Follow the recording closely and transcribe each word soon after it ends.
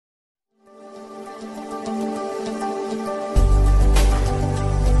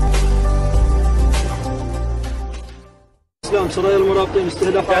سرايا المرابطين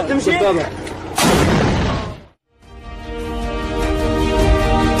استهداف دبابة.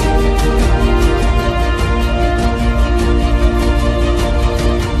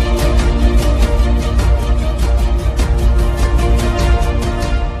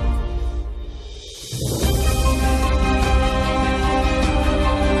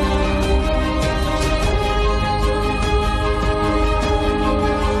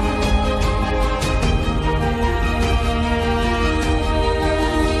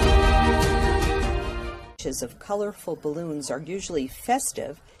 Of colorful balloons are usually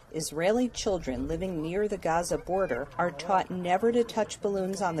festive, Israeli children living near the Gaza border are taught never to touch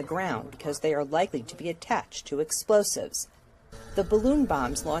balloons on the ground because they are likely to be attached to explosives. The balloon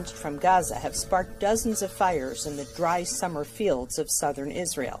bombs launched from Gaza have sparked dozens of fires in the dry summer fields of southern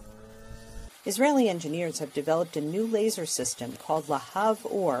Israel. Israeli engineers have developed a new laser system called Lahav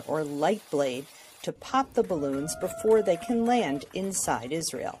or light blade to pop the balloons before they can land inside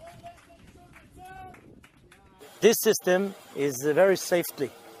Israel. This system is very safely.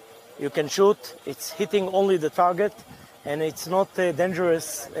 You can shoot, it's hitting only the target, and it's not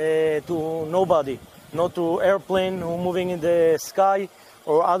dangerous to nobody, not to airplane who moving in the sky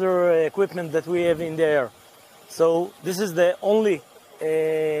or other equipment that we have in the air. So this is the only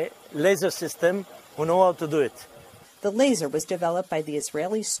laser system who know how to do it. The laser was developed by the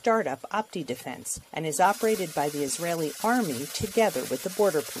Israeli startup Opti-Defense and is operated by the Israeli army together with the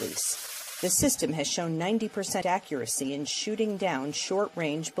border police. The system has shown 90% accuracy in shooting down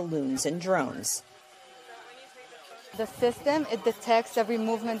short-range balloons and drones. The system, it detects every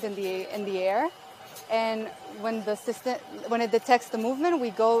movement in the air, and when it detects the movement,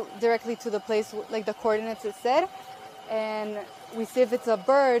 we go directly to the place, like the coordinates it said, and we see if it's a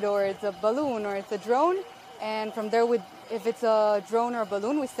bird or it's a balloon or it's a drone, and from there, if it's a drone or a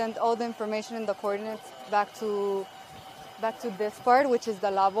balloon, we send all the information and the coordinates back to this part, which is the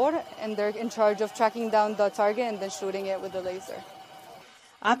labor, and they're in charge of tracking down the target and then shooting it with the laser.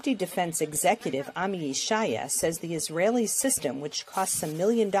 Opti-Defense executive Ami Yishaya says the Israeli system, which costs $1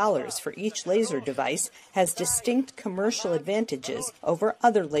 million for each laser device, has distinct commercial advantages over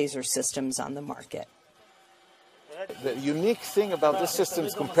other laser systems on the market. The unique thing about this system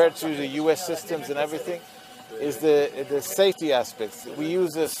compared to the US systems and everything is the safety aspects. We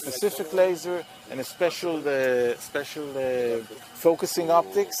use a specific laser and a special focusing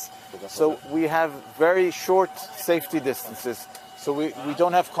optics, so we have very short safety distances. So we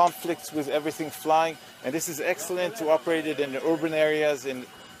don't have conflicts with everything flying, and this is excellent to operate it in urban areas, in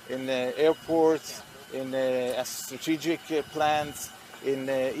airports, in strategic plants, in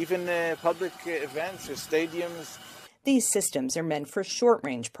even public events or stadiums. These systems are meant for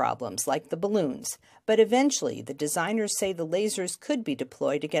short-range problems like the balloons, but eventually the designers say the lasers could be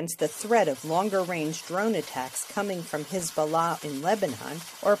deployed against the threat of longer-range drone attacks coming from Hezbollah in Lebanon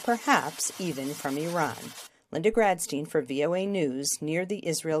or perhaps even from Iran. Linda Gradstein for VOA News near the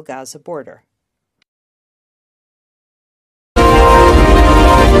Israel-Gaza border.